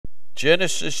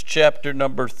Genesis chapter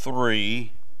number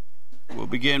 3. We'll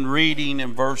begin reading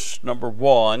in verse number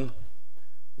 1.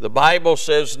 The Bible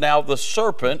says, "Now the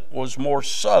serpent was more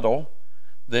subtle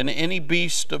than any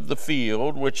beast of the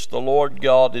field which the Lord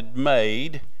God had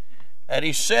made. And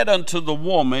he said unto the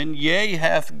woman, Yea,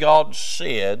 hath God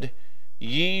said,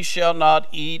 Ye shall not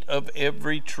eat of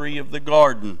every tree of the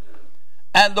garden.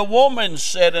 And the woman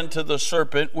said unto the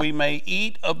serpent, We may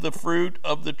eat of the fruit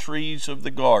of the trees of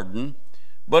the garden,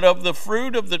 but of the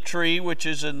fruit of the tree which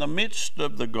is in the midst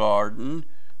of the garden,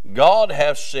 God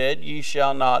hath said, Ye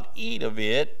shall not eat of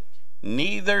it,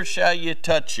 neither shall ye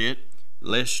touch it,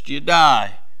 lest ye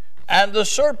die. And the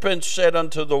serpent said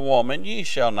unto the woman, Ye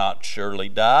shall not surely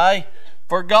die,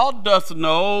 for God doth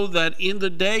know that in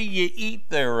the day ye eat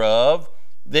thereof,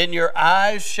 then your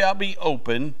eyes shall be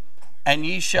opened, and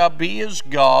ye shall be as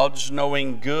gods,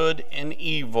 knowing good and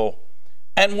evil.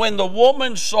 And when the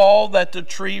woman saw that the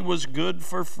tree was good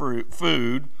for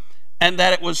food, and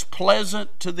that it was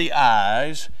pleasant to the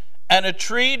eyes, and a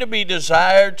tree to be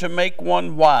desired to make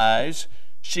one wise,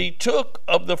 she took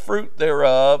of the fruit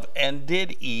thereof, and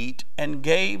did eat, and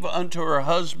gave unto her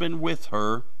husband with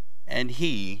her, and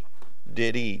he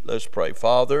did eat." Let's pray.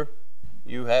 Father,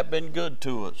 you have been good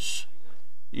to us.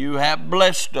 You have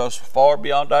blessed us far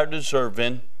beyond our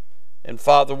deserving. And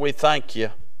Father, we thank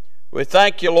you. We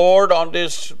thank you, Lord, on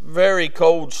this very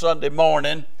cold Sunday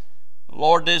morning.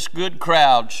 Lord, this good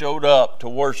crowd showed up to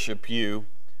worship you.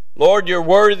 Lord, you're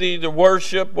worthy to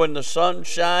worship when the sun's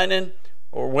shining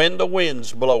or when the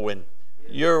wind's blowing.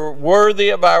 You're worthy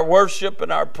of our worship and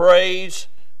our praise.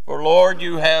 For Lord,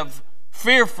 you have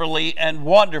fearfully and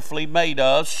wonderfully made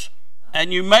us,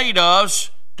 and you made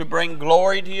us to bring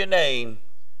glory to your name.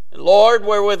 And Lord,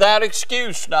 we're without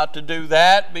excuse not to do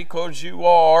that, because you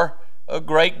are a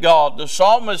great God. The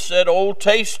psalmist said, "Oh,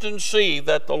 taste and see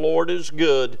that the Lord is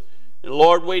good." And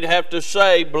Lord, we'd have to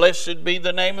say, "Blessed be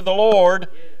the name of the Lord,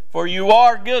 for you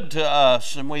are good to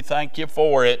us," and we thank you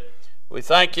for it. We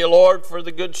thank you, Lord, for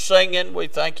the good singing. We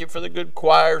thank you for the good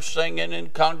choir singing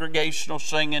and congregational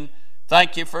singing.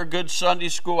 Thank you for a good Sunday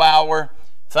school hour.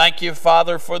 Thank you,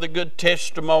 Father, for the good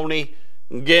testimony.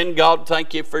 Again, God,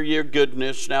 thank you for your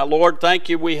goodness. Now, Lord, thank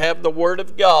you we have the Word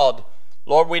of God.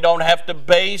 Lord, we don't have to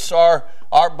base our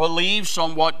beliefs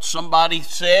on what somebody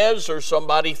says or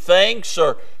somebody thinks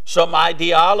or some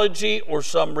ideology or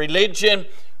some religion.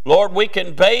 Lord, we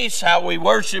can base how we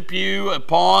worship you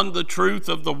upon the truth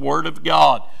of the Word of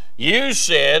God. You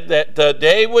said that the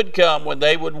day would come when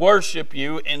they would worship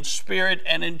you in spirit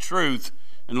and in truth.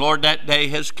 And Lord, that day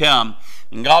has come.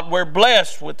 And God, we're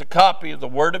blessed with the copy of the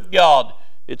Word of God.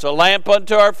 It's a lamp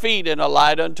unto our feet and a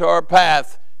light unto our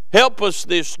path. Help us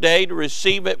this day to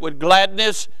receive it with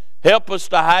gladness. Help us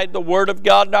to hide the Word of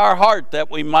God in our heart,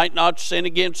 that we might not sin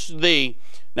against thee.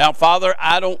 Now, Father,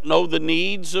 I don't know the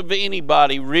needs of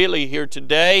anybody really here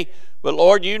today, but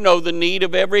Lord, you know the need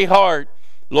of every heart.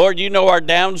 Lord, you know our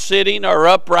downsitting, our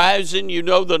uprising. You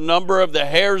know the number of the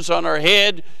hairs on our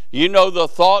head. You know the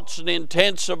thoughts and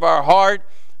intents of our heart.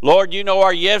 Lord, you know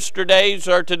our yesterdays,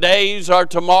 our todays, our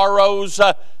tomorrows.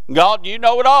 God, you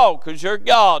know it all, because you're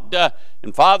God.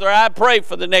 And Father, I pray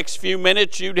for the next few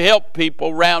minutes you'd help people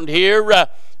around here.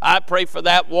 I pray for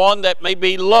that one that may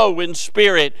be low in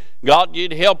spirit. God,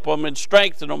 you'd help them and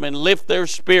strengthen them and lift their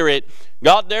spirit.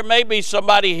 God, there may be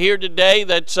somebody here today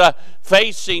that's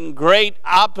facing great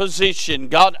opposition.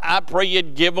 God, I pray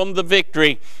you'd give them the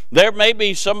victory. There may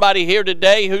be somebody here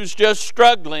today who's just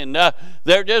struggling.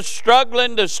 They're just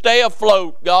struggling to stay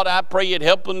afloat. God, I pray you'd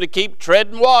help them to keep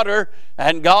treading water,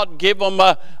 and God, give them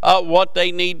what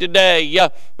they need today.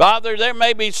 Father, there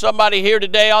may be somebody here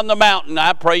today on the mountain.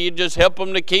 I pray you just help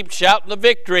them to keep shouting the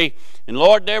victory. And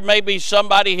Lord, there may be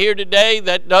somebody here today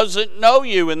that doesn't know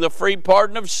you in the free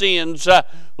pardon of sins.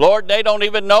 Lord, they don't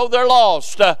even know they're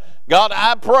lost. God,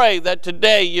 I pray that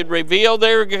today you'd reveal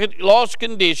their lost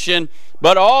condition,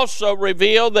 but also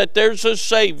reveal that there's a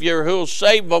Savior who'll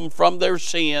save them from their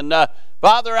sin.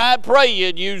 Father, I pray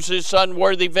you'd use this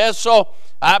unworthy vessel.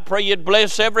 I pray you'd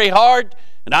bless every heart,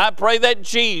 and I pray that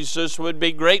Jesus would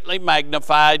be greatly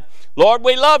magnified. Lord,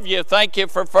 we love you. Thank you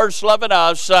for first loving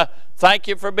us. Thank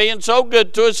you for being so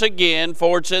good to us again,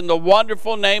 for it's in the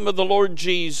wonderful name of the Lord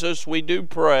Jesus we do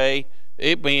pray.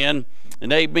 Amen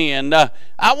and amen.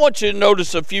 I want you to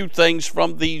notice a few things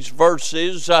from these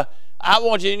verses. I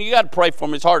want you, and you got to pray for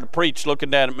me. It's hard to preach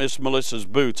looking down at Miss Melissa's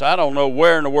boots. I don't know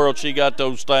where in the world she got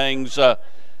those things.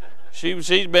 She's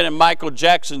been in Michael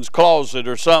Jackson's closet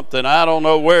or something. I don't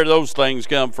know where those things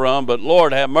come from, but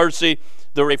Lord have mercy.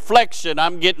 The reflection,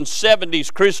 I'm getting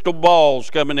 70s crystal balls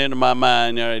coming into my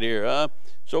mind right here.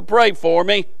 So pray for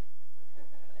me.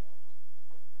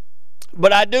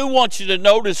 But I do want you to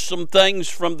notice some things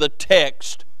from the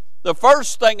text. The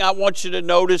first thing I want you to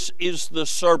notice is the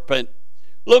serpent.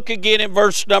 Look again in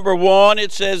verse number 1.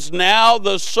 It says, "Now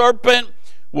the serpent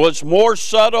was more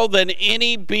subtle than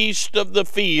any beast of the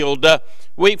field."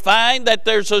 We find that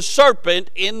there's a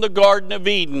serpent in the Garden of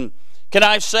Eden. Can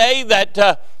I say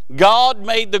that God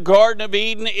made the Garden of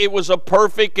Eden? It was a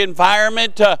perfect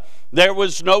environment. There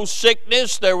was no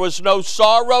sickness, there was no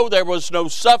sorrow, there was no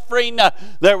suffering,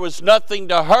 there was nothing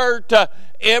to hurt.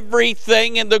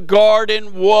 Everything in the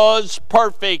garden was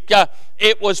perfect.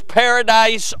 It was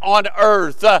paradise on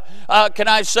earth. Can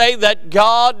I say that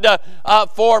God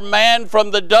formed man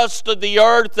from the dust of the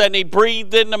earth, and He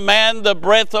breathed into man the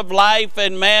breath of life,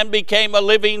 and man became a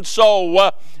living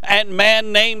soul. And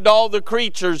man named all the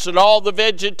creatures and all the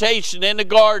vegetation in the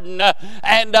garden.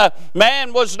 And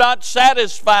man was not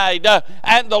satisfied.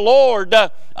 And the Lord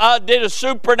did a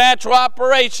supernatural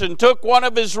operation, took one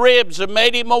of his ribs and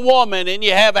made him a woman. And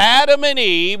you have Adam and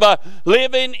Eve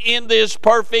living in this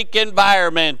perfect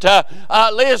environment.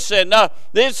 Listen,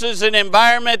 this is an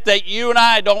environment that you and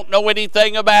I don't know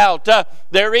anything about.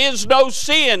 There is no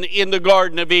sin in the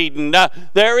Garden of Eden.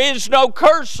 There is no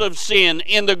curse of sin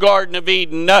in the Garden of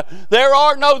Eden. There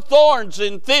are no thorns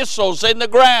and thistles in the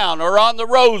ground or on the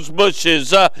rose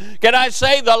bushes. Can I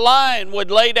say the lion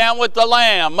would lay down with the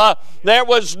lamb? There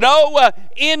was no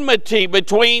enmity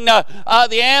between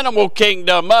the animal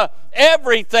kingdom.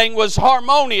 Everything was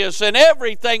harmonious and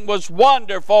everything was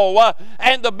wonderful.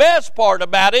 And the best part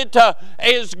about it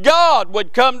is God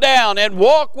would come down and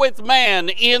walk with man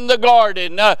in the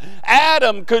garden.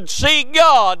 Adam could see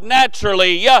God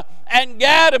naturally. And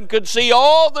Adam could see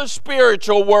all the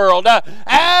spiritual world.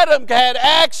 Adam had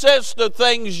access to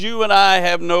things you and I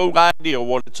have no idea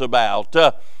what it's about.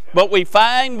 But we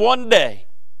find one day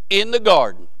in the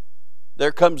garden,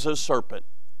 there comes a serpent.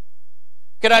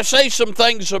 Can I say some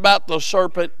things about the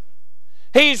serpent?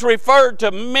 He's referred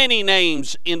to many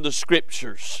names in the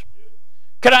Scriptures.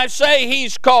 Can I say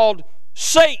he's called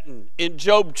Satan in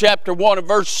Job chapter 1 and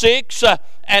verse 6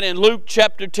 and in Luke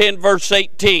chapter 10 verse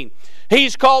 18.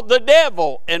 He's called the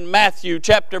devil in Matthew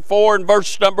chapter 4 and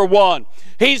verse number 1.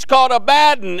 He's called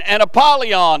Abaddon and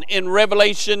Apollyon in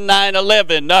Revelation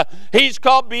 9:11. He's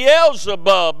called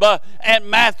Beelzebub in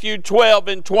Matthew 12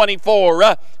 and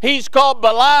 24. He's called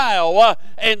Belial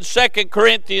in 2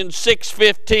 Corinthians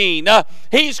 6:15.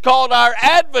 He's called our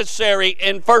adversary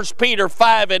in 1 Peter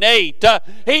 5 and 8.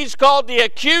 He's called the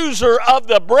accuser of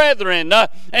the brethren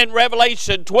in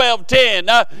Revelation 12:10.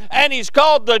 And he's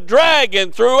called the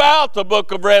dragon throughout the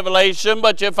book of Revelation,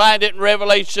 but you find it in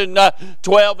Revelation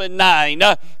 12 and 9.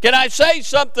 Can I say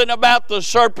something about the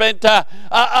serpent?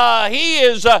 He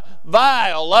is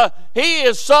vile. He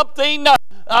is something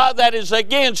that is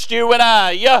against you and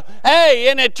I. Hey,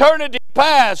 in eternity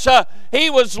past, he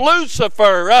was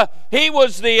Lucifer. He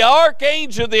was the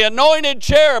archangel, the anointed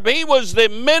cherub. He was the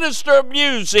minister of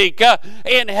music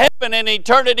in heaven in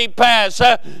eternity past.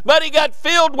 But he got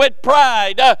filled with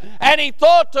pride, and he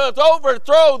thought to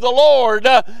overthrow the Lord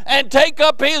and take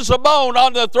up his abode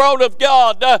on the throne of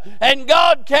God. And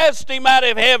God cast him out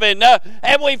of heaven.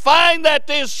 And we find that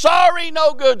this sorry,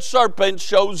 no good serpent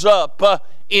shows up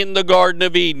in the Garden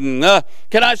of Eden.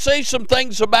 Can I say some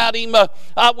things about him?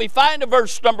 We find in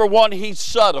verse number 1, he's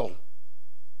subtle.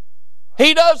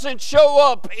 He doesn't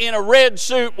show up in a red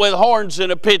suit with horns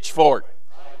and a pitchfork.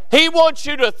 He wants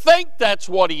you to think that's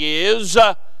what he is,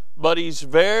 but he's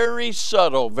very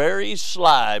subtle, very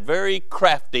sly, very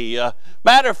crafty.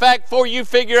 Matter of fact, before you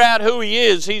figure out who he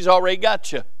is, he's already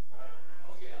got you.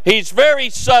 He's very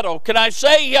subtle. Can I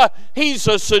say he's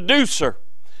a seducer?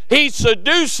 He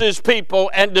seduces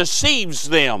people and deceives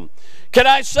them. Can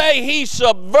I say he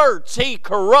subverts, he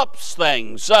corrupts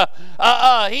things.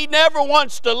 He never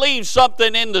wants to leave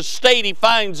something in the state he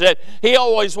finds it. He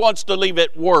always wants to leave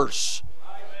it worse.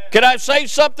 Can I say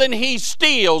something? He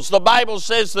steals. The Bible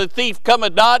says the thief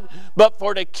cometh not but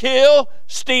for to kill,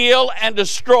 steal, and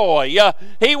destroy.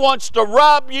 He wants to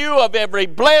rob you of every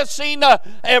blessing,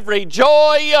 every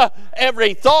joy,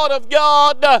 every thought of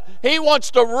God. He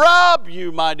wants to rob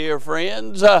you, my dear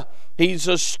friends. He's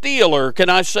a stealer. Can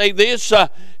I say this?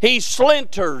 He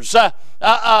slinters.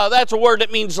 That's a word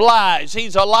that means lies.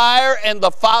 He's a liar and the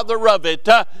father of it.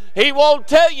 He won't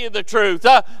tell you the truth.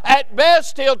 At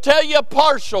best, he'll tell you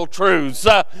partial truths.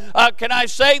 Can I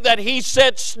say that he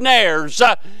sets snares?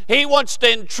 He wants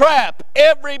to entrap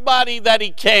everybody that he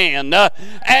can.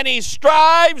 And he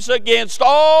strives against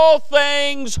all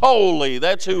things holy.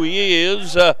 That's who he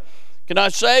is. Can I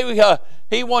say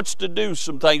he wants to do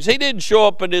some things. He didn't show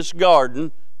up in this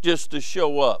garden just to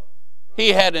show up.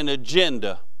 He had an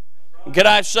agenda. Can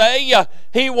I say,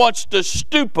 he wants to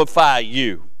stupefy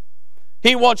you.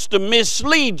 He wants to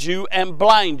mislead you and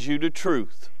blind you to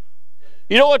truth.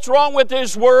 You know what's wrong with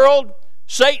this world?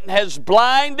 Satan has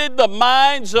blinded the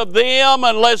minds of them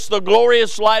unless the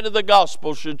glorious light of the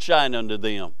gospel should shine unto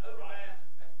them.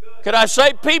 Can I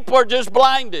say, people are just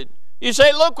blinded. You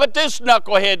say, look what this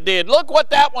knucklehead did. Look what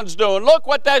that one's doing. Look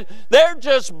what that... They're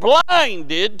just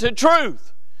blinded to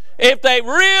truth. If they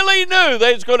really knew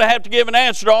they was going to have to give an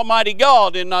answer to Almighty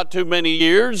God in not too many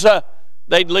years,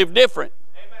 they'd live different.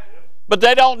 Amen. But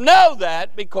they don't know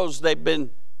that because they've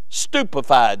been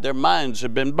stupefied. Their minds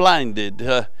have been blinded.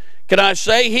 Can I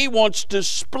say, he wants to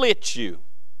split you.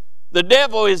 The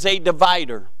devil is a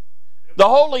divider. The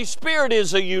Holy Spirit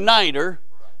is a uniter.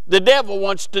 The devil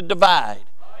wants to divide.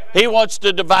 He wants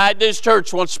to divide this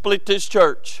church, wants to split this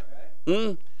church.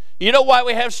 You know why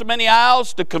we have so many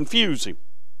aisles? To confuse him.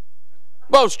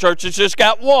 Most churches just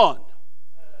got one.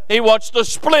 He wants to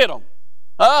split them.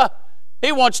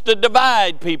 He wants to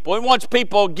divide people. He wants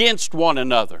people against one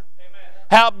another. Amen.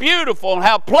 How beautiful and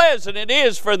how pleasant it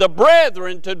is for the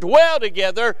brethren to dwell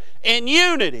together in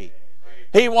unity.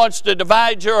 He wants to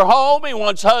divide your home. He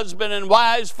wants husband and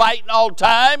wives fighting all the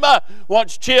time.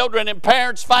 Wants children and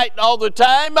parents fighting all the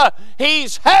time.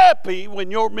 He's happy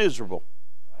when you're miserable.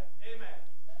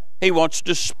 He wants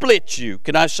to split you.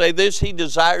 Can I say this? He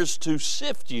desires to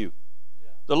sift you.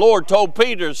 The Lord told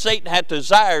Peter, Satan hath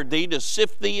desired thee to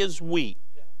sift thee as wheat.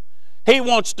 He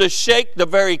wants to shake the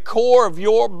very core of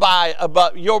your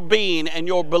being and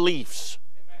your beliefs.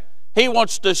 He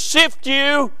wants to sift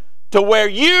you to where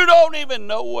you don't even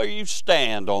know where you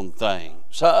stand on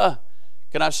things.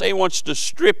 Can I say, he wants to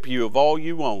strip you of all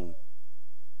you own.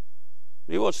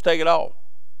 He wants to take it all.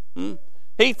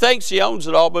 He thinks he owns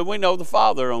it all, but we know the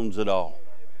Father owns it all.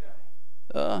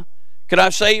 Can I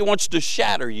say, he wants to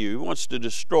shatter you. He wants to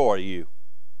destroy you.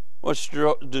 He wants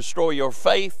to destroy your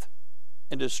faith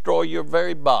and destroy your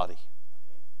very body.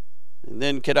 And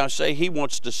then can I say, he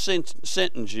wants to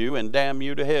sentence you and damn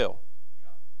you to hell.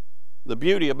 The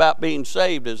beauty about being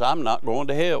saved is I'm not going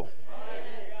to hell.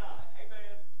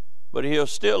 But he'll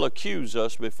still accuse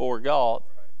us before God.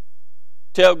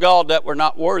 Tell God that we're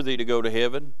not worthy to go to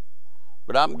heaven.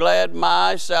 But I'm glad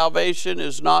my salvation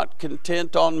is not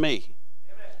content on me.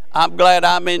 I'm glad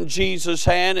I'm in Jesus'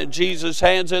 hand and Jesus'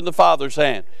 hand's in the Father's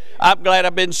hand. I'm glad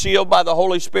I've been sealed by the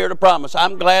Holy Spirit of promise.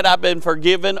 I'm glad I've been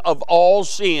forgiven of all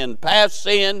sin, past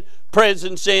sin,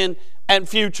 present sin, and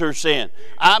future sin.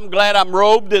 I'm glad I'm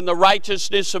robed in the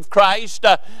righteousness of Christ.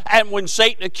 And when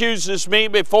Satan accuses me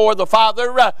before the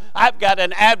Father, I've got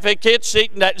an advocate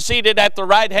seated at the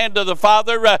right hand of the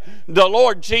Father, the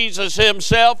Lord Jesus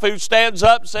himself, who stands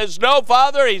up and says, no,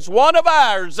 Father, he's one of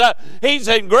ours. He's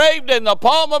engraved in the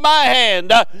palm of my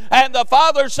hand. And the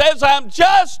Father says, I'm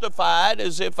justified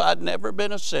as if I'd never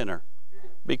been a sinner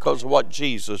because of what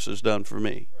Jesus has done for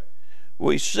me.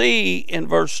 We see in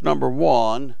verse number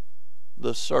 1,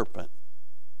 the serpent.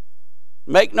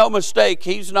 Make no mistake,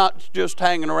 he's not just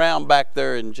hanging around back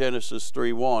there in Genesis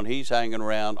 3:1. He's hanging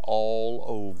around all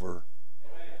over.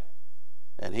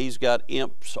 And he's got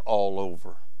imps all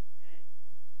over.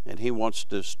 And he wants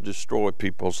to destroy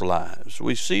people's lives.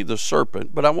 We see the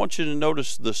serpent, but I want you to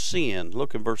notice the sin.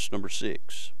 Look in verse number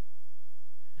 6.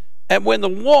 And when the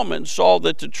woman saw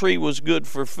that the tree was good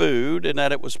for food, and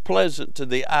that it was pleasant to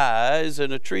the eyes,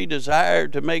 and a tree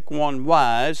desired to make one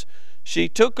wise, she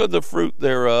took of the fruit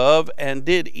thereof, and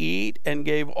did eat, and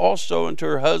gave also unto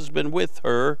her husband with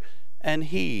her, and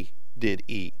he did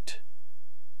eat.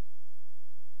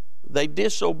 They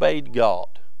disobeyed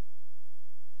God.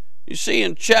 You see,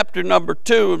 in chapter number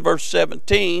 2, in verse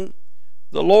 17,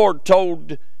 the Lord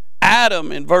told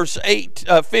Adam in verse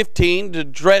 15 to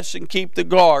dress and keep the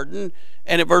garden.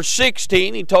 And in verse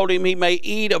 16, he told him he may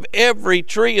eat of every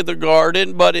tree of the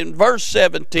garden. But in verse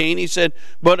 17, he said,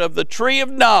 but of the tree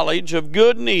of knowledge of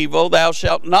good and evil thou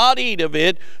shalt not eat of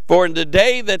it, for in the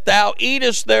day that thou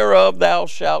eatest thereof thou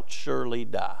shalt surely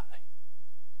die.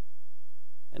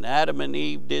 And Adam and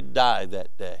Eve did die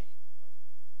that day,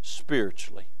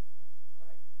 spiritually,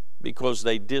 because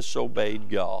they disobeyed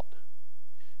God.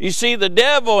 You see, the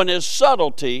devil in his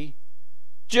subtlety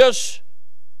just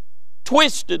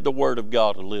twisted the word of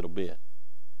God a little bit.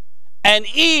 And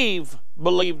Eve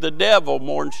believed the devil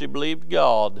more than she believed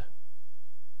God.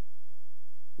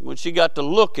 When she got to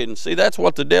looking, see, that's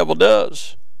what the devil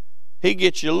does. He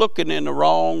gets you looking in the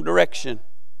wrong direction.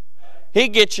 He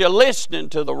gets you listening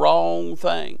to the wrong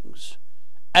things.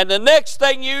 And the next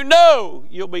thing you know,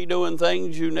 you'll be doing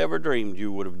things you never dreamed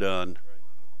you would have done.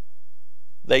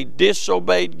 They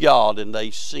disobeyed God and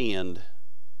they sinned.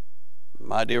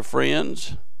 My dear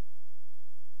friends,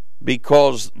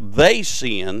 because they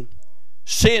sinned,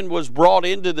 sin was brought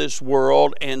into this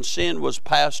world, and sin was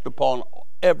passed upon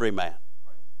every man.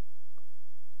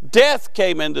 Death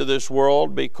came into this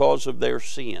world because of their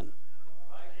sin.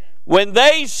 When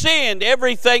they sinned,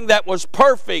 everything that was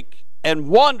perfect and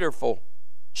wonderful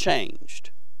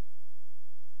changed.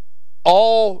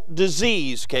 All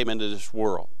disease came into this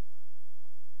world.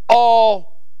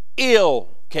 All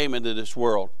ill came into this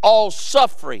world. All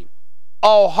suffering,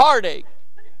 all heartache,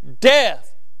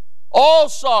 death, all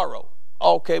sorrow,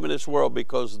 all came in this world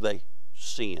because they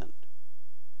sinned.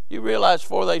 You realize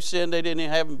before they sinned, they didn't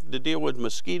even have to deal with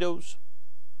mosquitoes?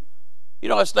 You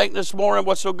know, I was thinking this morning,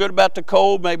 what's so good about the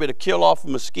cold? Maybe to kill off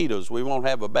mosquitoes. We won't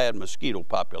have a bad mosquito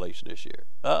population this year.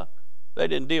 Huh? They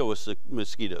didn't deal with the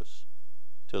mosquitoes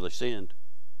till they sinned.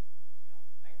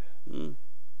 The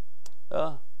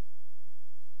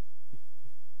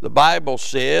Bible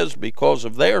says, because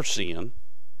of their sin,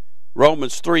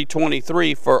 Romans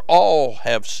 3:23, for all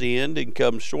have sinned and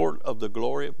come short of the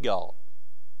glory of God.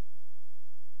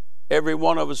 Every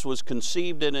one of us was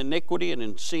conceived in iniquity, and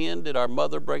in sin did our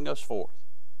mother bring us forth.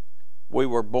 We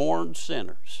were born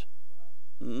sinners.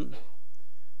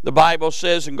 The Bible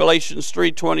says in Galatians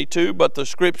 3:22, but the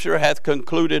Scripture hath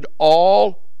concluded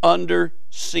all under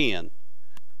sin,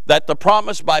 that the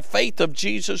promise by faith of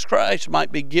Jesus Christ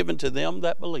might be given to them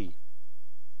that believe.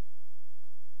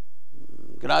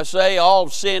 Can I say all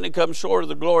sin and come short of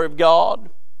the glory of God?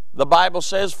 The Bible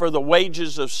says, for the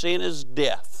wages of sin is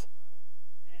death.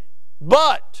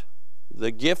 But the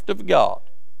gift of God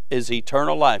is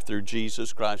eternal life through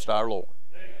Jesus Christ our Lord.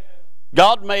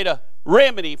 God made a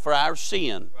remedy for our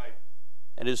sin,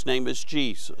 and His name is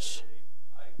Jesus.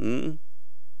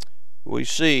 We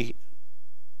see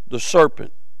the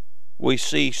serpent. We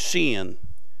see sin.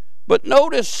 But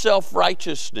notice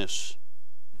self-righteousness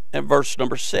in verse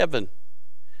number 7.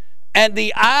 And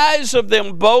the eyes of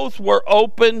them both were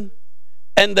open,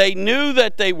 and they knew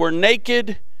that they were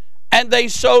naked, and they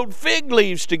sewed fig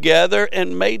leaves together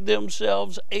and made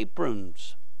themselves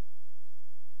aprons.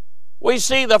 We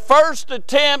see the first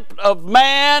attempt of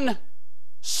man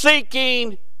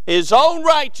seeking his own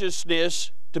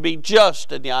righteousness to be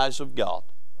just in the eyes of God.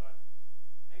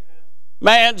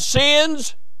 Man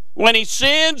sins. When he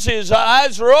sins, his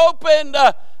eyes are opened,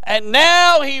 and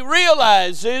now he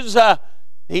realizes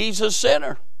he's a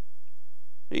sinner.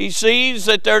 He sees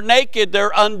that they're naked,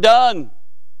 they're undone.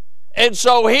 And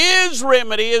so his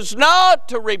remedy is not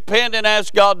to repent and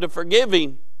ask God to forgive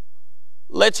him.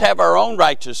 Let's have our own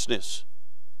righteousness.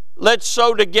 Let's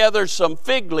sew together some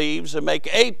fig leaves and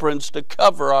make aprons to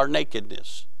cover our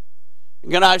nakedness.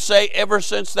 Can I say, ever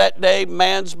since that day,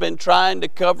 man's been trying to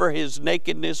cover his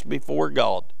nakedness before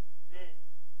God.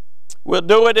 We'll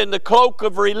do it in the cloak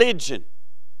of religion.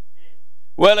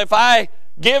 Well, if I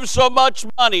give so much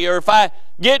money, or if I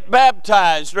get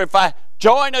baptized, or if I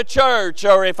join a church,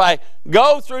 or if I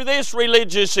go through this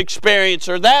religious experience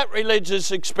or that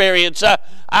religious experience,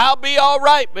 I'll be all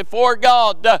right before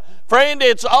God. Friend,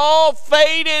 it's all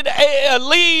faded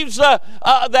leaves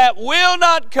that will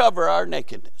not cover our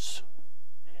nakedness.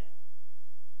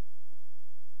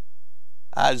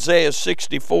 Isaiah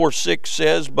 64:6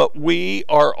 says, but we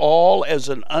are all as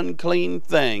an unclean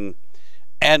thing,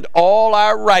 and all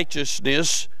our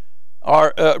righteousnesses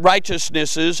are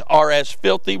as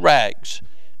filthy rags.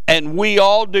 And we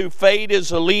all do fade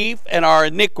as a leaf, and our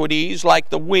iniquities, like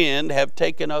the wind, have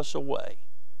taken us away.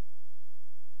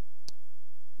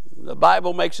 The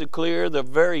Bible makes it clear the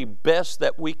very best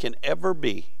that we can ever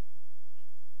be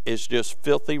is just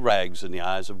filthy rags in the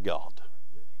eyes of God.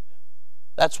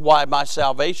 That's why my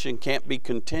salvation can't be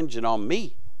contingent on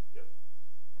me.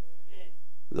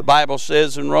 The Bible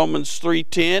says in Romans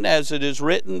 3:10, as it is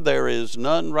written, there is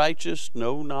none righteous,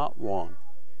 no, not one.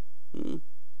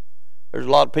 There's a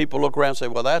lot of people look around and say,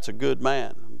 well, that's a good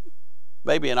man.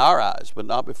 Maybe in our eyes, but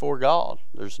not before God.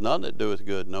 There's none that doeth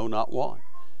good, no, not one.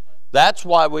 That's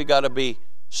why we got to be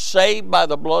saved by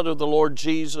the blood of the Lord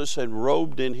Jesus and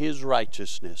robed in His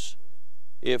righteousness.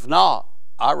 If not,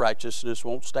 our righteousness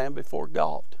won't stand before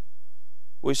God.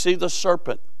 We see the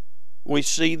serpent. We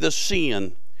see the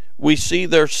sin. We see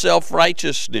their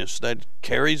self-righteousness that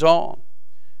carries on.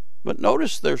 But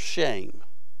notice their shame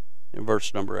in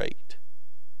verse number 8.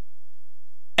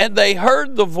 And they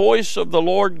heard the voice of the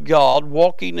Lord God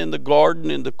walking in the garden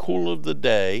in the cool of the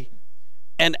day.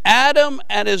 And Adam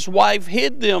and his wife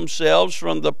hid themselves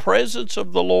from the presence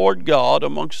of the Lord God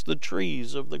amongst the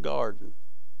trees of the garden.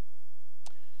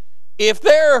 If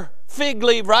their fig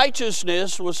leaf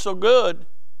righteousness was so good,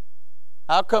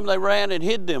 how come they ran and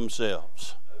hid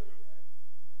themselves?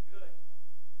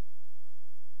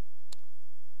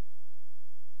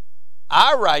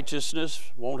 Our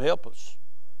righteousness won't help us.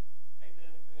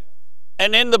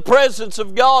 And in the presence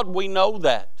of God, we know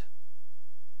that.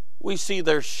 We see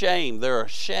their shame. They're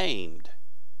ashamed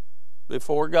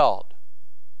before God.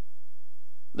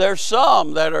 There's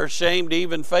some that are ashamed to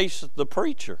even face the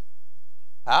preacher.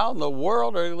 How in the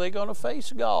world are they going to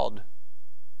face God?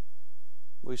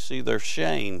 We see their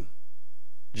shame.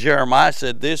 Jeremiah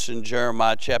said this in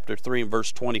Jeremiah chapter 3 and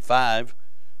verse 25.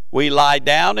 We lie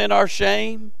down in our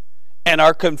shame, and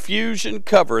our confusion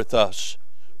covereth us.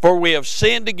 For we have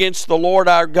sinned against the Lord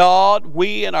our God,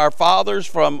 we and our fathers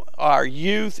from our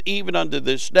youth even unto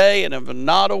this day, and have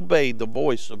not obeyed the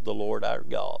voice of the Lord our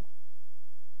God.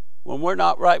 When we're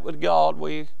not right with God,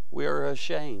 we are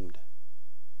ashamed.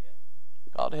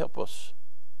 God help us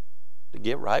to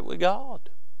get right with God.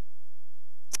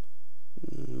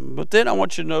 But then I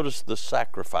want you to notice the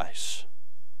sacrifice.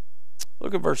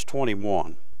 Look at verse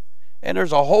 21. And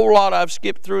there's a whole lot I've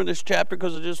skipped through in this chapter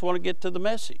because I just want to get to the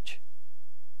message.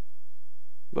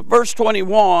 But verse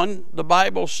 21, the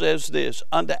Bible says this,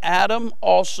 unto Adam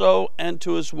also and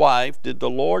to his wife did the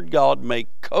Lord God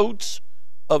make coats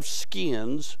of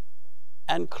skins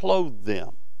and clothe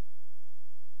them.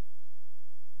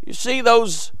 You see,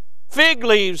 those fig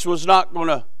leaves was not going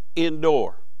to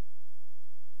endure.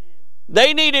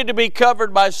 They needed to be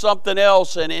covered by something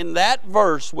else, and in that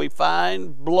verse we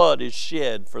find blood is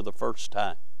shed for the first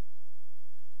time.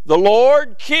 The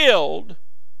Lord killed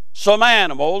some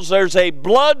animals. There's a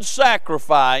blood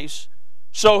sacrifice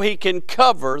so He can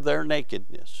cover their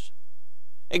nakedness.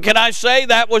 And can I say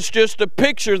that was just a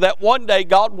picture that one day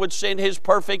God would send His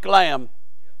perfect Lamb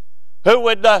who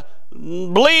would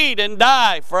bleed and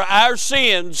die for our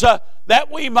sins,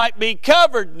 that we might be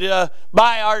covered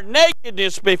by our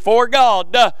nakedness before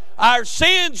God. Our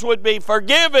sins would be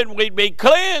forgiven, we'd be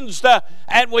cleansed,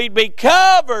 and we'd be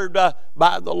covered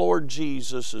by the Lord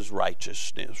Jesus'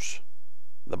 righteousness.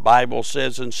 The Bible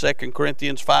says in 2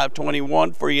 Corinthians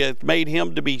 5:21, for He hath made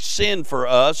Him to be sin for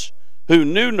us, who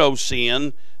knew no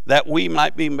sin, that we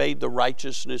might be made the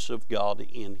righteousness of God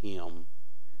in Him.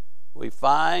 We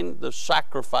find the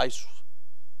sacrifice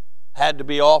had to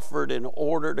be offered in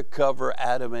order to cover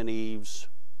Adam and Eve's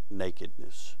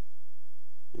nakedness.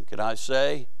 And can I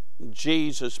say,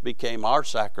 Jesus became our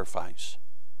sacrifice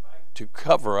to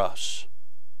cover us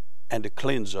and to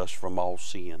cleanse us from all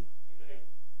sin.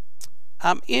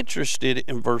 I'm interested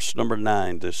in verse number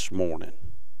 9 this morning.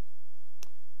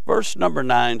 Verse number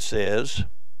 9 says,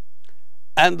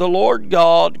 and the Lord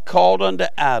God called unto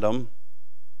Adam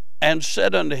and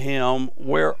said unto him,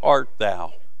 where art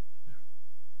thou?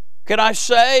 Can I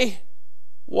say,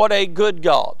 what a good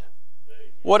God,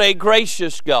 what a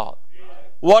gracious God,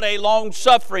 what a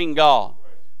long-suffering God,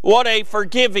 what a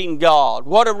forgiving God,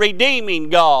 what a redeeming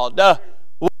God,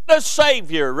 what a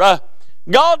Savior.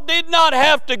 God did not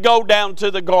have to go down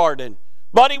to the garden,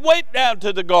 but He went down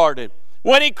to the garden.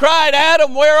 When He cried,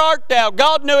 Adam, where art thou?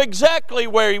 God knew exactly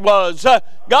where he was.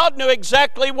 God knew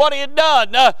exactly what he had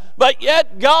done. But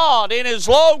yet God, in His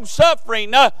long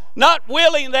suffering, not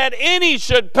willing that any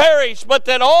should perish, but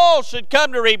that all should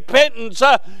come to repentance,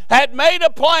 had made a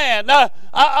plan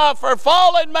for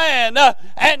fallen man.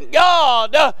 And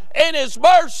God, in His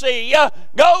mercy,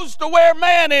 goes to where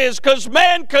man is, because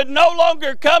man could no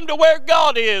longer come to where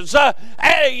God is.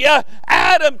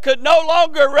 Adam could no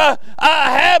longer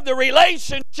have the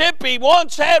relationship he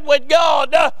once had with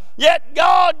God. Yet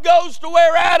God goes to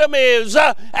where Adam is,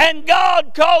 and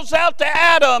God calls out to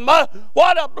Adam.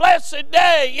 What a blessed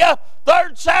day.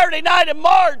 Third Saturday night in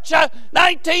March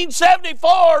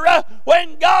 1974,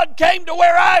 when God came to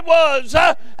where I was,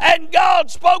 and God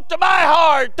spoke to my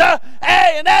heart.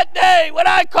 And that day when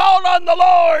I called on the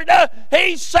Lord,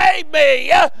 He saved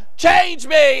me, changed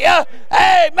me,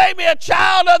 made me a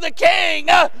child of the King,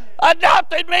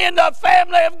 adopted me in the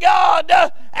family of God,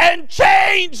 and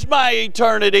changed my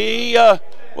eternity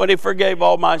when He forgave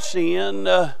all my sin.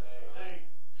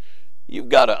 You've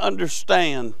got to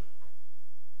understand,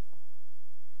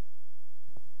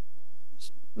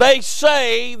 they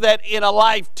say that in a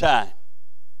lifetime,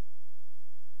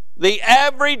 the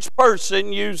average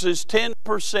person uses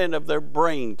 10% of their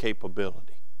brain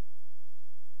capability.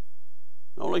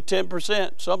 Only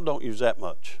 10%. Some don't use that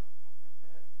much.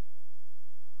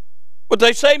 But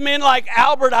they say men like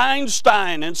Albert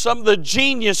Einstein and some of the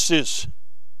geniuses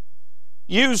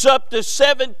use up to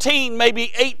 17,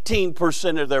 maybe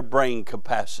 18% of their brain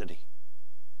capacity.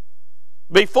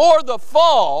 Before the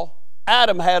fall,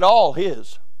 Adam had all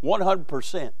his,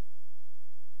 100%.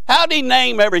 How did he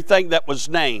name everything that was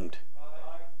named?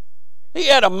 He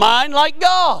had a mind like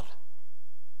God.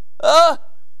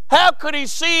 How could he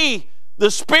see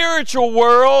the spiritual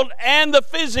world and the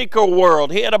physical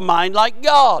world. He had a mind like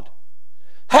God.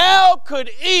 How could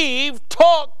Eve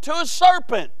talk to a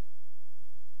serpent?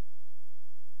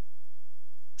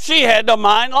 She had a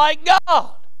mind like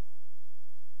God.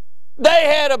 They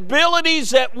had abilities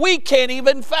that we can't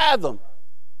even fathom.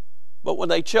 But when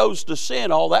they chose to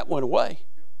sin, all that went away.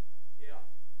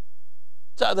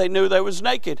 That's how they knew they was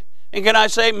naked. And can I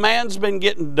say, man's been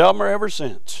getting dumber ever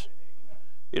since.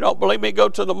 You don't believe me? Go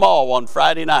to the mall on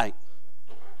Friday night.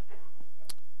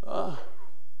 But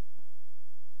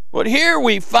here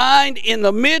we find, in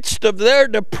the midst of their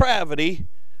depravity,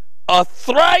 a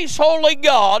thrice holy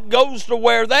God goes to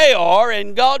where they are,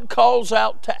 and God calls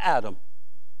out to Adam.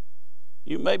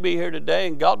 You may be here today,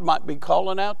 and God might be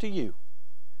calling out to you.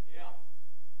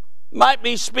 Might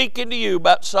be speaking to you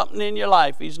about something in your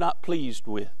life He's not pleased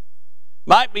with.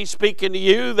 Might be speaking to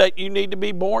you that you need to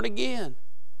be born again.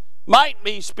 Might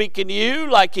be speaking to you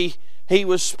like he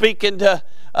was speaking to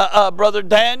Brother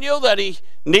Daniel, that he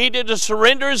needed to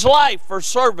surrender his life for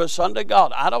service unto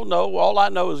God. I don't know. All I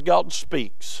know is God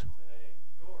speaks.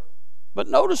 But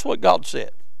notice what God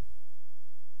said.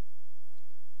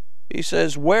 He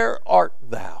says, "Where art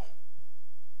thou?"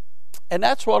 And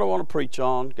that's what I want to preach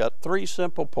on. Got 3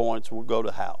 simple points. We'll go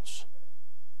to house.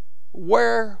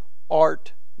 Where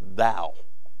art thou?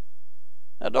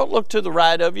 Now don't look to the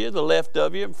right of you, the left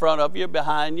of you, in front of you,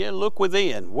 behind you. Look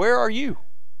within. Where are you?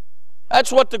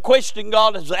 That's what the question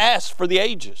God has asked for the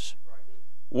ages.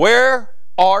 Where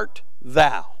art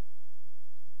thou?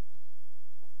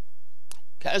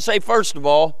 Can I say, first of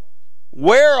all,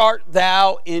 where art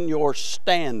thou in your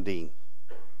standing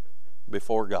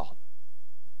before God?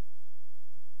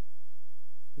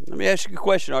 Let me ask you a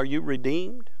question. Are you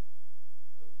redeemed?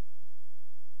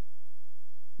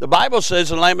 The Bible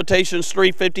says in Lamentations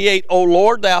 3:58, "O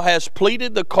Lord, thou hast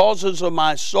pleaded the causes of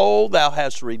my soul, thou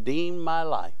hast redeemed my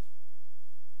life."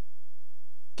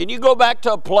 Can you go back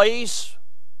to a place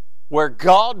where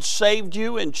God saved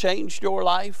you and changed your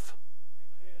life?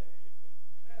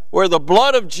 Where the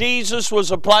blood of Jesus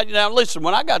was applied. Now listen,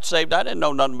 when I got saved, I didn't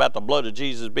know nothing about the blood of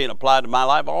Jesus being applied to my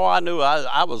life. All I knew,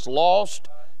 I was lost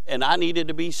and I needed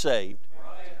to be saved.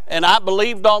 And I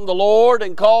believed on the Lord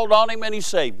and called on Him, and He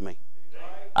saved me.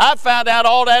 I found out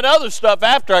all that other stuff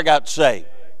after I got saved.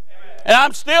 And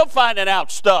I'm still finding out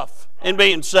stuff in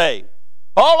being saved.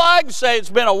 All I can say, it's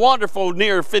been a wonderful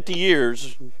near 50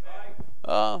 years.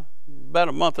 About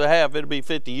a month and a half, it'll be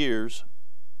 50 years.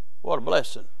 What a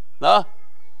blessing. Huh?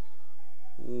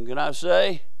 Can I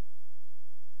say,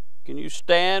 can you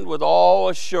stand with all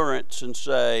assurance and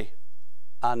say,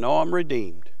 I know I'm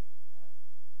redeemed?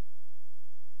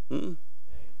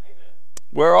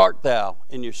 Where art thou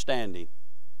in your standing?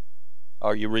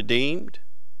 Are you redeemed?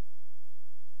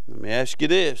 Let me ask you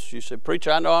this. You said,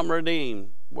 "Preacher, I know I'm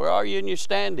redeemed." Where are you in your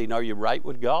standing? Are you right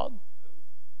with God?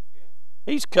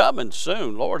 He's coming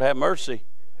soon. Lord have mercy.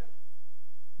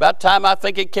 About time I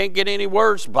think it can't get any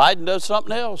worse. Biden does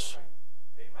something else.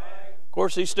 Of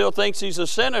course, he still thinks he's a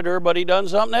senator, but he done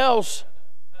something else.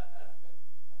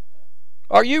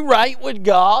 Are you right with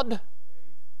God?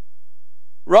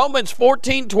 Romans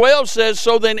 14:12 says,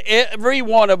 "So then every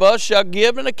one of us shall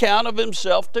give an account of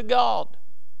himself to God."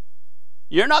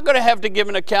 You're not going to have to give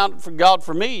an account for God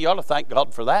for me. You ought to thank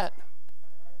God for that.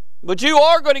 But you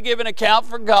are going to give an account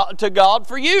to God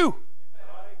for you.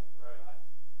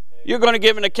 You're going to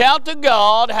give an account to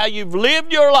God how you've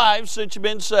lived your life since you've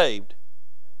been saved.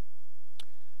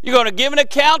 You're going to give an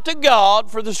account to God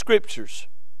for the Scriptures,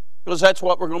 because that's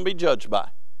what we're going to be judged by.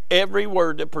 Every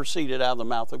word that proceeded out of the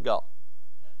mouth of God.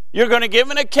 You're going to give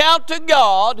an account to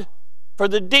God for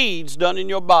the deeds done in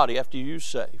your body after you're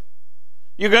saved.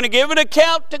 You're going to give an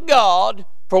account to God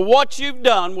for what you've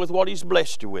done with what He's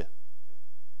blessed you with.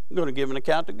 You're going to give an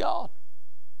account to God.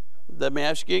 Let me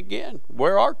ask you again.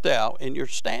 Where art thou in your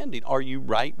standing? Are you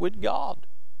right with God?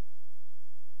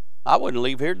 I wouldn't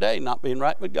leave here today not being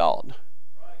right with God.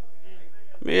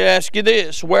 Let me ask you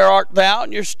this. Where art thou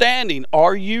in your standing?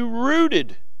 Are you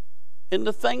rooted in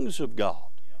the things of God?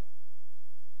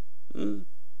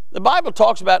 The Bible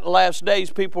talks about in the last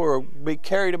days people will be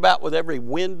carried about with every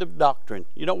wind of doctrine.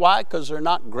 You know why? Because they're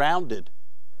not grounded.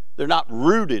 They're not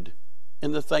rooted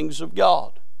in the things of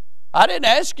God. I didn't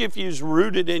ask you if you was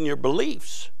rooted in your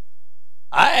beliefs.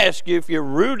 I asked you if you're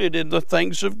rooted in the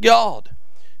things of God.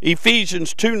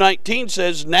 Ephesians 2:19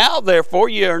 says, "Now therefore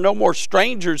ye are no more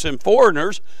strangers and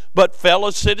foreigners, but fellow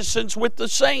citizens with the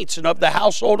saints and of the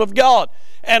household of God,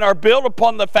 and are built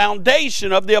upon the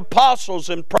foundation of the apostles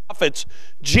and prophets, prophets,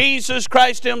 Jesus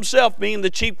Christ himself being the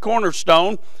chief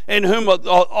cornerstone, in whom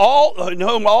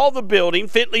all the building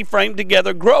fitly framed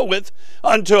together groweth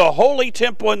unto a holy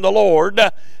temple in the Lord,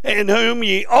 in whom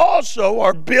ye also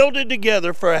are builded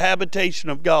together for a habitation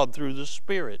of God through the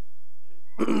Spirit.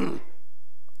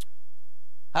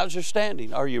 How's your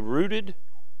standing? Are you rooted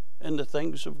in the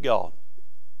things of God?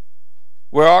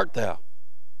 Where art thou?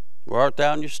 Where art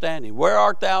thou in your standing? Where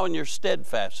art thou in your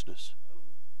steadfastness?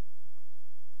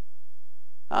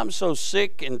 I'm so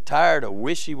sick and tired of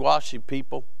wishy-washy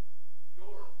people.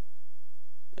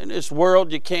 In this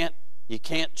world, you can't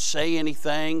say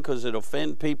anything because it'll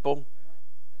offend people.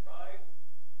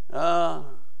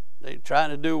 They're trying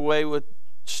to do away with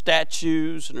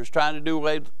statues, and they're trying to do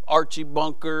away with Archie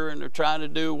Bunker, and they're trying to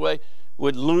do away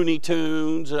with Looney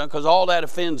Tunes, because all that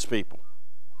offends people.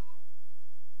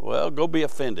 Well, go be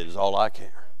offended is all I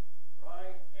care.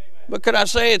 But can I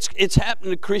say it's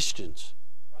happening to Christians?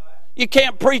 You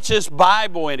can't preach this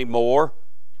Bible anymore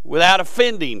without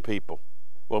offending people.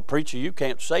 Well, preacher, you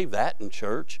can't say that in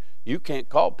church. You can't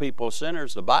call people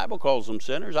sinners. The Bible calls them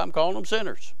sinners. I'm calling them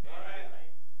sinners.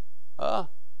 Well,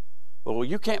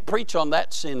 you can't preach on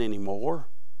that sin anymore.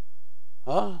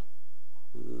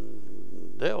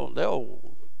 They'll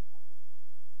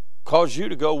cause you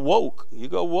to go woke. You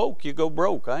go woke, you go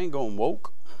broke. I ain't going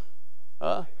woke.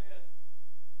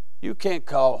 You can't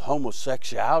call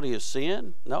homosexuality a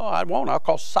sin. No, I won't. I'll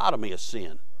call sodomy a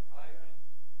sin.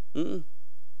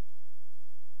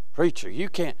 Preacher, you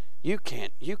can't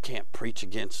preach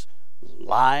against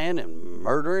lying and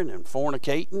murdering and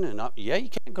fornicating, and you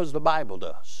can't, because the Bible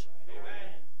does.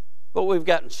 But we've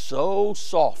gotten so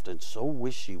soft and so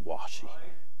wishy-washy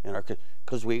in our,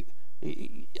 because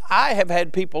I have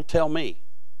had people tell me,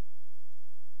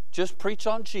 just preach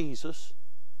on Jesus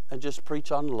and just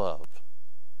preach on love.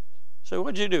 So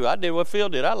what'd you do? I did what Phil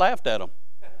did. I laughed at them.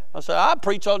 I said, I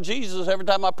preach on Jesus every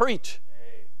time I preach.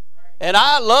 And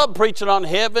I love preaching on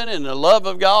heaven and the love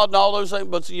of God and all those things,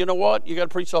 but you know what? You got to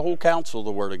preach the whole counsel of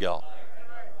the Word of God.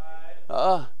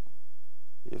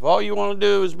 If all you want to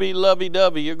do is be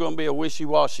lovey-dovey, you're going to be a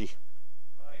wishy-washy.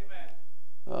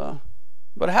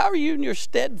 But how are you in your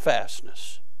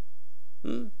steadfastness?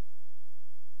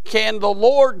 Can the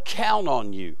Lord count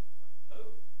on you?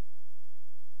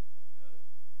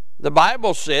 The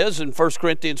Bible says in 1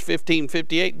 Corinthians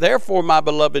 15:58, therefore, my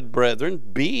beloved brethren,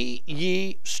 be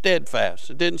ye steadfast.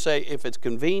 It didn't say if it's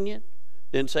convenient.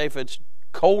 Didn't say if it's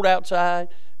cold outside.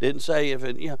 Didn't say if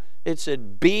it, it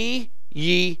said, be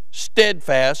ye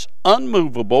steadfast,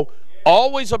 unmovable,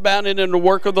 always abounding in the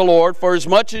work of the Lord, for as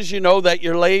much as you know that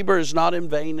your labor is not in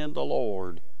vain in the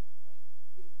Lord.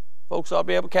 Folks ought to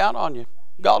be able to count on you.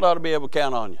 God ought to be able to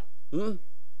count on you.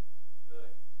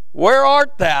 Where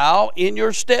art thou in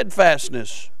your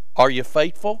steadfastness? Are you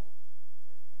faithful?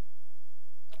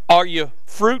 Are you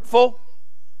fruitful?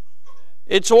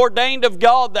 It's ordained of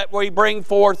God that we bring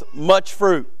forth much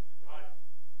fruit.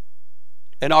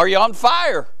 And are you on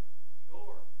fire?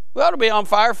 We ought to be on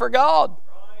fire for God.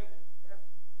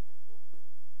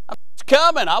 It's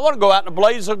coming. I want to go out in a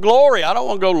blaze of glory. I don't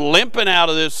want to go limping out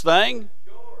of this thing.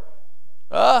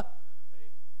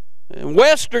 In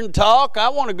Western talk, I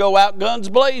want to go out guns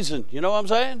blazing. You know what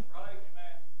I'm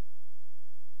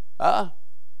saying?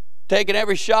 Taking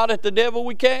every shot at the devil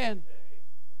we can.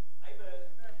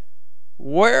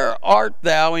 Where art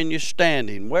thou in your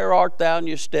standing? Where art thou in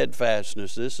your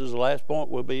steadfastness? This is the last point,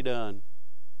 we'll be done.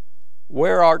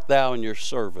 Where art thou in your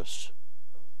service?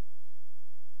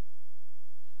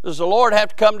 Does the Lord have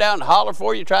to come down and holler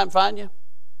for you, try and find you?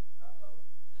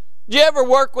 Do you ever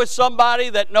work with somebody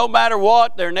that no matter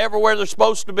what, they're never where they're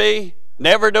supposed to be,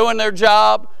 never doing their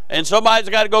job, and somebody's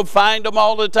got to go find them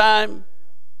all the time?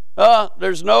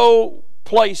 There's no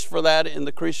place for that in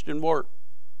the Christian work.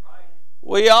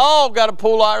 We all got to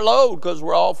pull our load because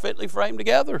we're all fitly framed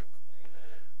together.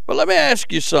 But let me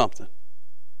ask you something.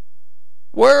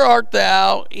 Where art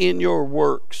thou in your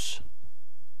works?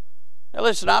 Now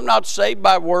listen, I'm not saved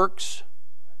by works.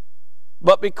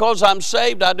 But because I'm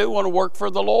saved, I do want to work for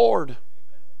the Lord.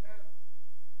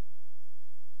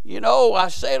 You know, I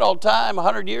say it all the time,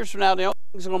 100 years from now, the only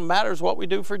thing that's going to matter is what we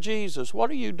do for Jesus. What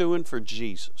are you doing for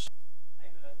Jesus?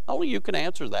 Only you can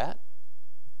answer that.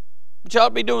 But you ought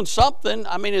to be doing something.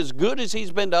 I mean, as good as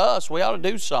He's been to us, we ought to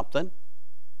do something.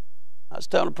 I was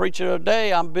telling a preacher the other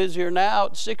day, I'm busier now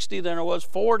at 60 than I was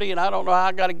 40, and I don't know how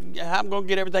I'm going to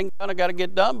get everything done I got to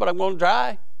get done, but I'm going to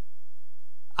try.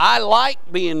 I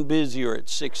like being busier at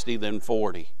 60 than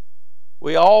 40.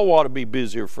 We all want to be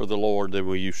busier for the Lord than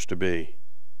we used to be.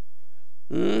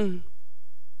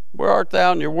 Where art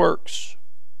thou in your works?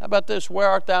 How about this? Where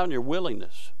art thou in your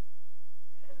willingness?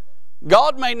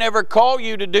 God may never call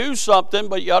you to do something,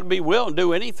 but you ought to be willing to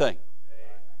do anything.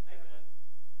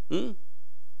 You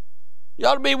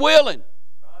ought to be willing.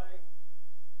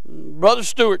 Brother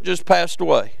Stewart just passed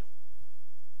away.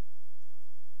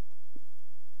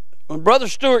 When Brother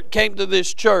Stewart came to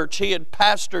this church, he had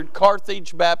pastored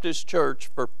Carthage Baptist Church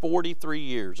for 43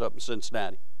 years up in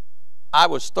Cincinnati. I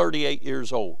was 38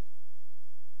 years old.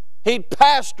 He'd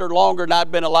pastored longer than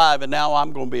I'd been alive, and now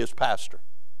I'm going to be his pastor.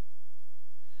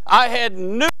 I had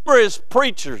numerous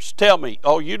preachers tell me,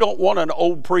 oh, you don't want an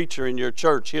old preacher in your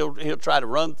church. He'll try to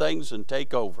run things and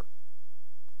take over.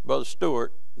 Brother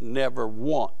Stewart never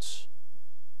once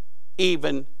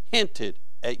even hinted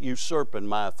at usurping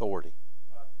my authority.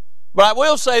 But I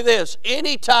will say this,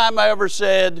 anytime I ever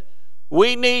said,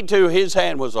 we need to, his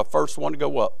hand was the first one to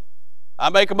go up. I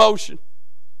make a motion.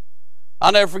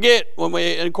 I'll never forget when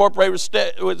we incorporated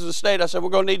with the state, I said, we're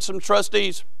going to need some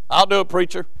trustees. I'll do it,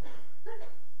 preacher.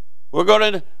 We're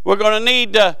going to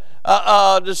need to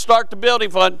start the building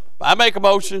fund. I make a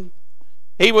motion.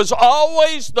 He was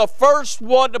always the first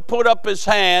one to put up his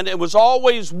hand and was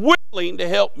always willing to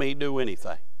help me do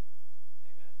anything.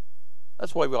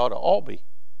 That's the way we ought to all be.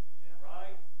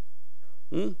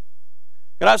 Can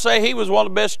I say he was one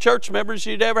of the best church members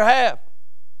you'd ever have?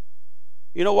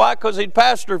 You know why? Because he'd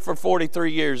pastored for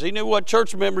 43 years. He knew what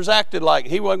church members acted like.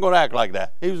 He wasn't going to act like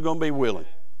that. He was going to be willing.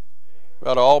 We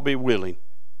ought to all be willing.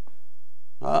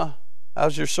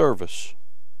 How's your service?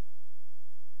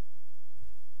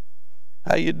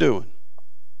 How you doing?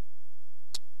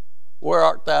 Where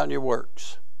art thou in your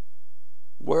works?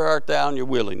 Where art thou in your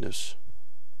willingness?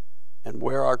 And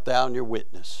where art thou in your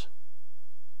witness?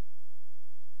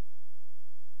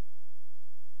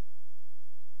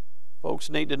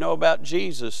 Folks need to know about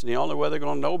Jesus, and the only way they're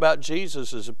going to know about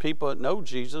Jesus is the people that know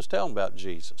Jesus tell them about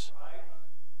Jesus.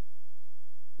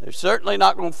 They're certainly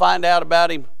not going to find out about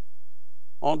him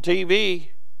on TV.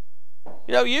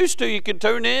 You know, used to you could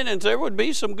tune in and there would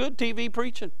be some good TV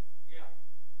preaching.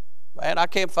 Man, I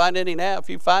can't find any now. If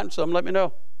you find some, let me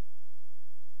know.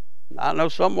 I know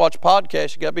some watch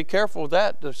podcasts. You got to be careful with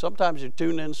that. Sometimes you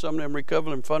tune in some of them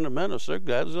recovering fundamentalists.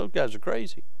 Those guys are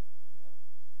crazy.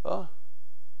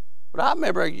 But I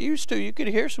remember used to, you could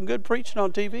hear some good preaching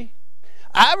on TV.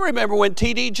 I remember when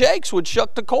T.D. Jakes would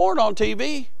shuck the corn on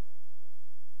TV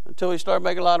until he started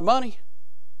making a lot of money.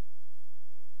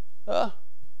 I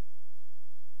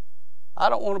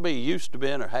don't want to be used to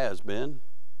been or has been.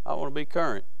 I want to be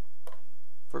current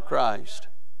for Christ.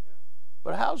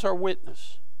 But how's our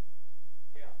witness?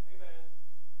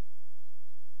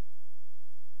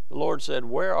 The Lord said,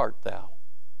 where art thou?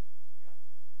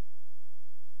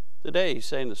 Today he's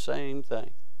saying the same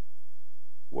thing.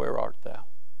 Where art thou?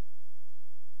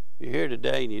 You're here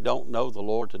today and you don't know the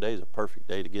Lord. Today is a perfect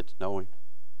day to get to know him.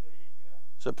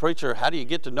 So preacher, how do you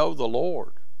get to know the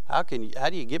Lord? How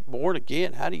do you get born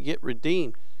again? How do you get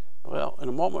redeemed? Well, in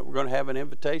a moment we're going to have an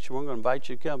invitation. We're going to invite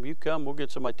you to come. You come, we'll get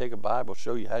somebody to take a Bible,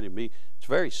 show you how to be. It's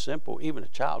very simple. Even a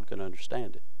child can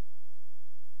understand it.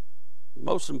 The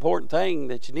most important thing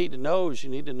that you need to know is you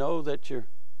need to know that you're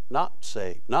not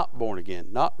saved, not born again,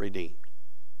 not redeemed.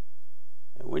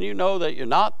 And when you know that you're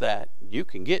not that, you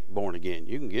can get born again.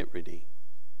 You can get redeemed.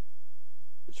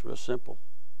 It's real simple.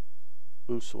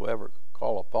 Whosoever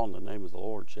call upon the name of the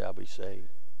Lord shall be saved.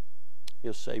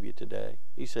 He'll save you today.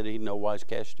 He said he'd no wise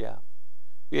cast you out.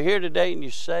 You're here today and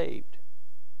you're saved.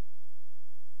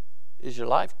 Is your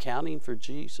life counting for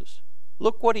Jesus?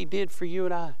 Look what he did for you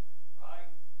and I.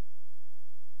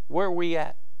 Where are we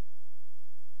at?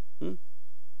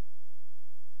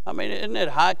 I mean, isn't it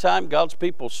high time God's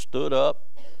people stood up,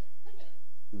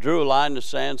 drew a line in the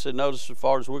sand, and said, notice as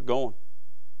far as we're going.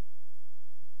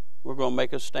 We're going to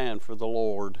make a stand for the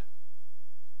Lord.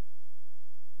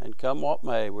 And come what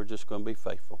may, we're just going to be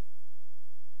faithful.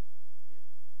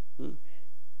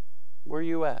 Where are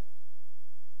you at?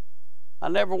 I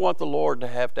never want the Lord to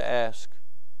have to ask,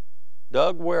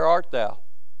 Doug, where art thou?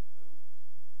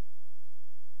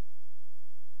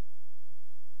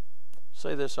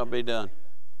 Say this, I'll be done.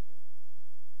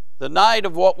 The night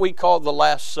of what we call the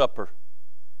Last Supper,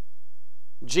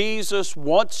 Jesus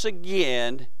once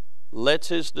again lets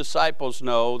his disciples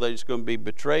know that he's going to be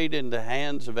betrayed in the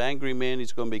hands of angry men.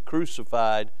 He's going to be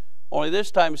crucified. Only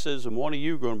this time he says, and one of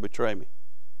you are going to betray me.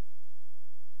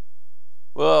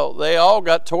 Well, they all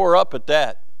got tore up at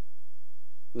that.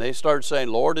 And they started saying,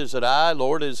 Lord, is it I?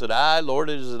 Lord, is it I? Lord,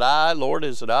 is it I? Lord,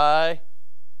 is it I?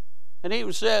 And he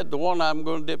even said, the one I'm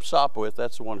going to dip sop with,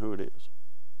 that's the one who it is.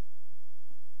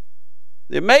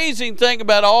 The amazing thing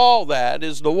about all that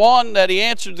is the one that he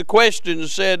answered the question and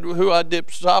said, who I dip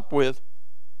sop with,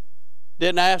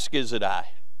 didn't ask, is it I?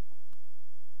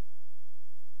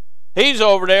 He's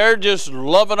over there just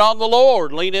loving on the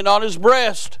Lord, leaning on his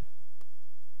breast.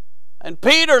 And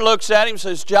Peter looks at him and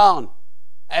says, John,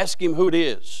 ask him who it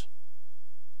is.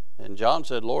 And John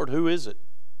said, Lord, who is it?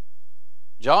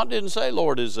 John didn't say,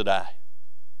 Lord, is it I?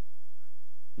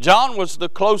 John was the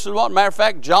closest one. Matter of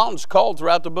fact, John's called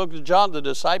throughout the book of John the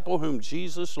disciple whom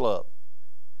Jesus loved.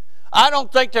 I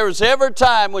don't think there was ever a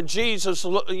time when Jesus,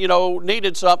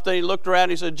 needed something. He looked around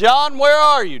and he said, John, where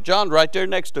are you? John's right there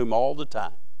next to him all the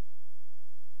time.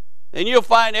 And you'll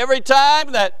find every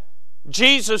time that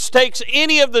Jesus takes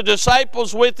any of the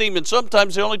disciples with him, and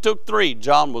sometimes he only took 3,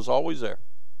 John was always there.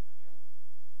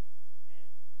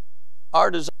 Our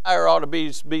desire ought to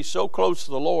be so close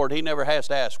to the Lord, he never has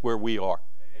to ask where we are.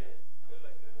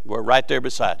 We're right there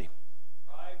beside him.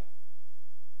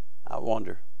 I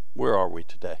wonder, where are we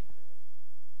today?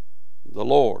 The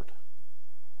Lord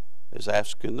is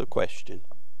asking the question,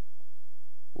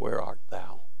 where art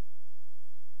thou?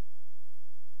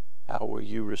 How will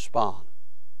you respond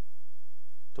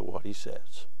to what he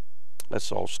says?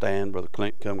 Let's all stand. Brother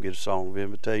Clint, come get a song of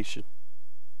invitation.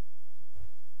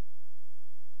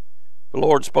 The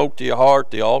Lord spoke to your heart.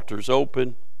 The altar's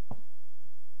open.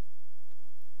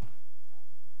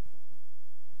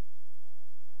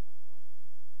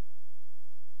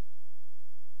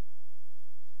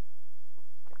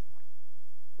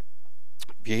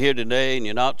 If you're here today and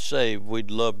you're not saved,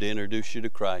 we'd love to introduce you to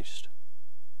Christ.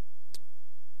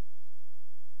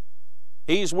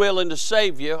 He's willing to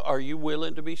save you. Are you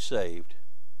willing to be saved?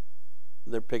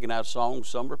 They're picking out songs.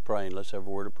 Some are praying. Let's have a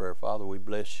word of prayer. Father, we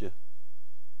bless you.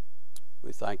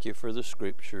 We thank you for the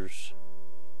Scriptures,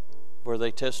 for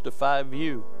they testify of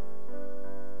you.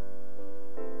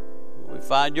 We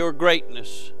find your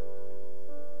greatness,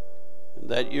 and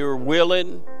that you're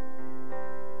willing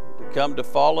to come to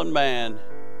fallen man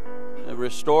and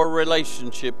restore a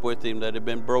relationship with him that had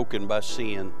been broken by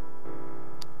sin.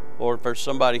 Lord, if there's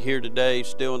somebody here today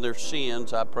still in their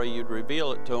sins, I pray you'd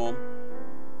reveal it to them.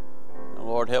 And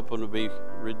Lord, help them to be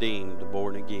redeemed,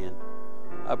 born again.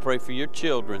 I pray for your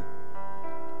children.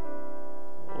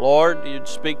 Lord, you'd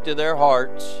speak to their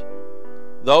hearts.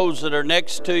 Those that are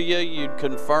next to you, you'd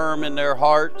confirm in their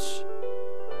hearts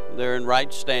they're in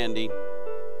right standing.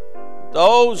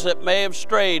 Those that may have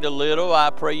strayed a little,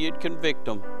 I pray you'd convict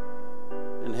them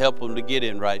and help them to get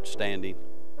in right standing.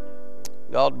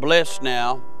 God bless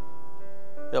now.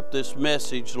 Help this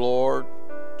message, Lord,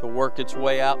 to work its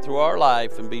way out through our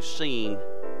life and be seen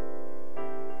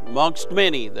amongst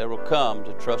many that will come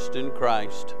to trust in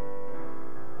Christ.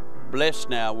 Bless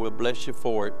now. We'll bless you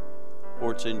for it.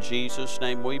 For it's in Jesus'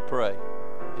 name we pray.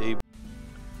 Amen.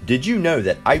 Did you know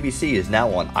that IBC is now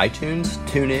on iTunes,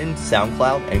 TuneIn,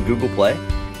 SoundCloud, and Google Play?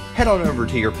 Head on over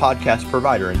to your podcast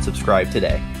provider and subscribe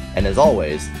today. And as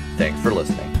always, thanks for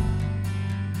listening.